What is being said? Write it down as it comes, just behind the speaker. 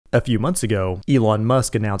A few months ago, Elon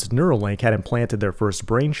Musk announced Neuralink had implanted their first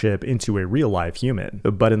brain chip into a real-life human,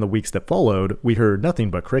 but in the weeks that followed, we heard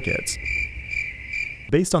nothing but crickets.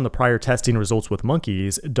 Based on the prior testing results with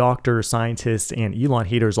monkeys, doctors, scientists, and Elon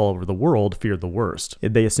haters all over the world feared the worst.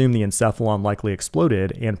 They assumed the encephalon likely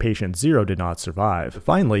exploded, and patient 0 did not survive.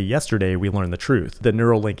 Finally, yesterday we learned the truth. The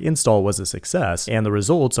Neuralink install was a success, and the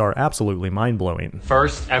results are absolutely mind-blowing.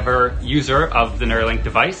 First ever user of the Neuralink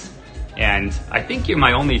device, and I think you're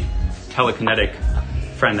my only telekinetic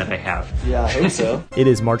friend that I have. Yeah, I hope so. It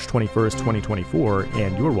is March 21st, 2024,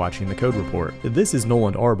 and you're watching The Code Report. This is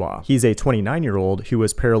Nolan Arbaugh. He's a 29-year-old who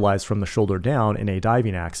was paralyzed from the shoulder down in a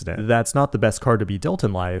diving accident. That's not the best card to be dealt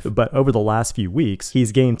in life, but over the last few weeks,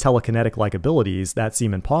 he's gained telekinetic-like abilities that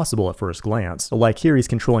seem impossible at first glance. Like here, he's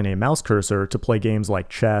controlling a mouse cursor to play games like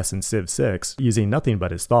chess and Civ 6, using nothing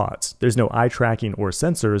but his thoughts. There's no eye tracking or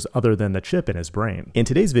sensors other than the chip in his brain. In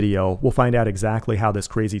today's video, we'll find out exactly how this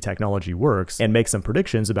crazy technology works and make some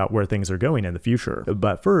predictions about where things are going in the future.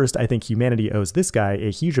 But first, I think humanity owes this guy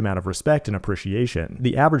a huge amount of respect and appreciation.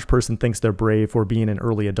 The average person thinks they're brave for being an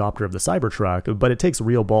early adopter of the Cybertruck, but it takes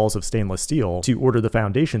real balls of stainless steel to order the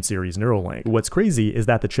Foundation series Neuralink. What's crazy is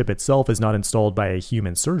that the chip itself is not installed by a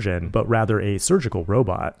human surgeon, but rather a surgical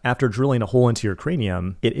robot. After drilling a hole into your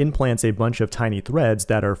cranium, it implants a bunch of tiny threads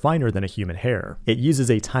that are finer than a human hair. It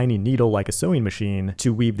uses a tiny needle like a sewing machine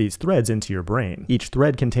to weave these threads into your brain. Each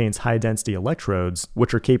thread contains high-density electrodes,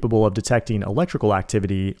 which are capable of detecting electrical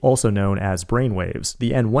activity, also known as brainwaves.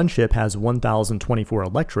 The N1 chip has 1,024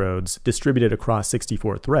 electrodes distributed across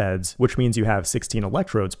 64 threads, which means you have 16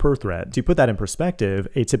 electrodes per thread. To put that in perspective,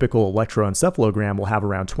 a typical electroencephalogram will have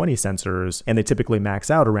around 20 sensors, and they typically max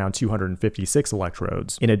out around 256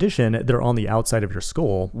 electrodes. In addition, they're on the outside of your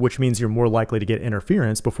skull, which means you're more likely to get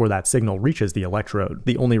interference before that signal reaches the electrode.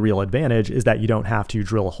 The only real advantage is that you don't have to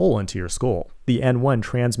drill a hole into your skull. The N1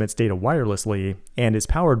 transmits data wirelessly and is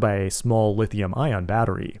powered by a small lithium-ion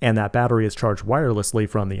battery, and that battery is charged wirelessly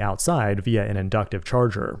from the outside via an inductive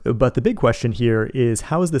charger. But the big question here is,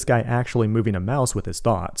 how is this guy actually moving a mouse with his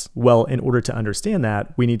thoughts? Well, in order to understand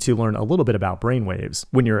that, we need to learn a little bit about brainwaves.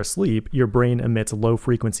 When you're asleep, your brain emits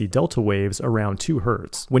low-frequency delta waves around 2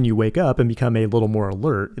 Hz. When you wake up and become a little more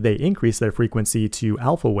alert, they increase their frequency to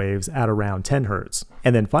alpha waves at around 10 Hz.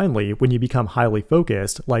 And then finally, when you become highly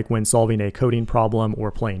focused, like when solving a coding problem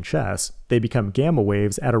or playing chess, they become gamma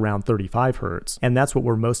waves at around 35 Hz. And that's what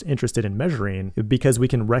we're most interested in measuring because we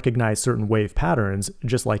can recognize certain wave patterns,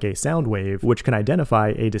 just like a sound wave, which can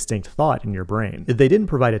identify a distinct thought in your brain. They didn't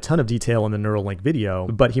provide a ton of detail in the Neuralink video,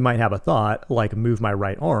 but he might have a thought, like move my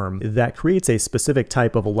right arm, that creates a specific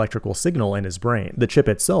type of electrical signal in his brain. The chip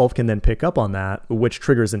itself can then pick up on that, which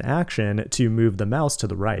triggers an action to move the mouse to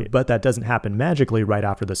the right. But that doesn't happen magically right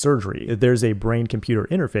after the surgery. There's a brain-computer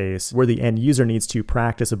interface where the end user needs to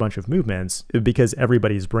practice a bunch of movements because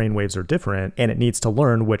everybody's brainwaves are different, and it needs to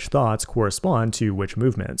learn which thoughts correspond to which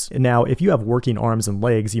movements. Now, if you have working arms and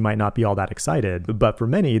legs, you might not be all that excited, but for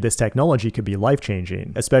many, this technology could be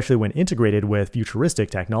life-changing, especially when integrated with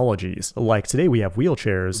futuristic technologies. Like today we have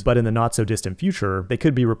wheelchairs, but in the not-so-distant future, they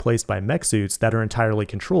could be replaced by mech suits that are entirely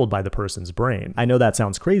controlled by the person's brain. I know that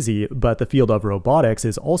sounds crazy, but the field of robotics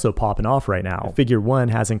is also popping off right now. Figure 1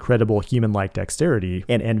 has incredible human-like dexterity,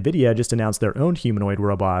 and Nvidia just announced their own humanoid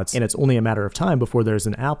robots, and it's only a matter of time before there's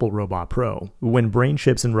an Apple Robot Pro. When brain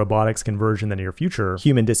chips and robotics converge in the near future,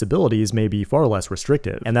 human disabilities may be far less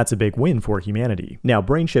restrictive, and that's a big win for humanity. Now,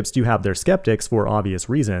 brain chips do have their skeptics for obvious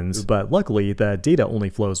reasons, but luckily, the data only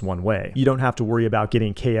flows one way. You don't have to worry about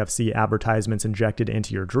getting KFC advertisements injected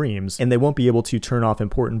into your dreams, and they won't be able to turn off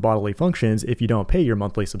important bodily functions if you don't pay your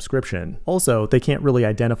monthly subscription. Also, they can't really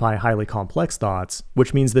identify highly complex thoughts,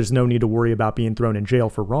 which means there's no need to worry about being thrown in jail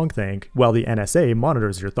for wrongthink while the NSA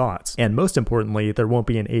monitors your thoughts. And most importantly, there won't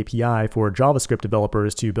be an API for JavaScript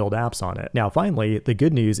developers to build apps on it. Now finally, the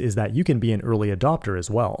good news is that you can be an early adopter as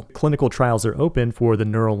well. Clinical trials are open for the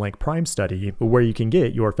Neuralink Prime study, where you can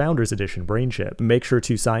get your Founders Edition brain chip. Make sure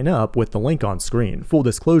to sign up with the link on screen. Full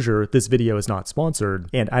disclosure, this video is not sponsored,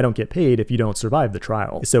 and I don't get paid if you don't survive the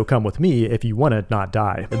trial. So come with me if you want to not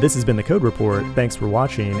die. This has been The Code Report. Thanks for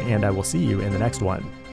watching, and I will see you in the next one.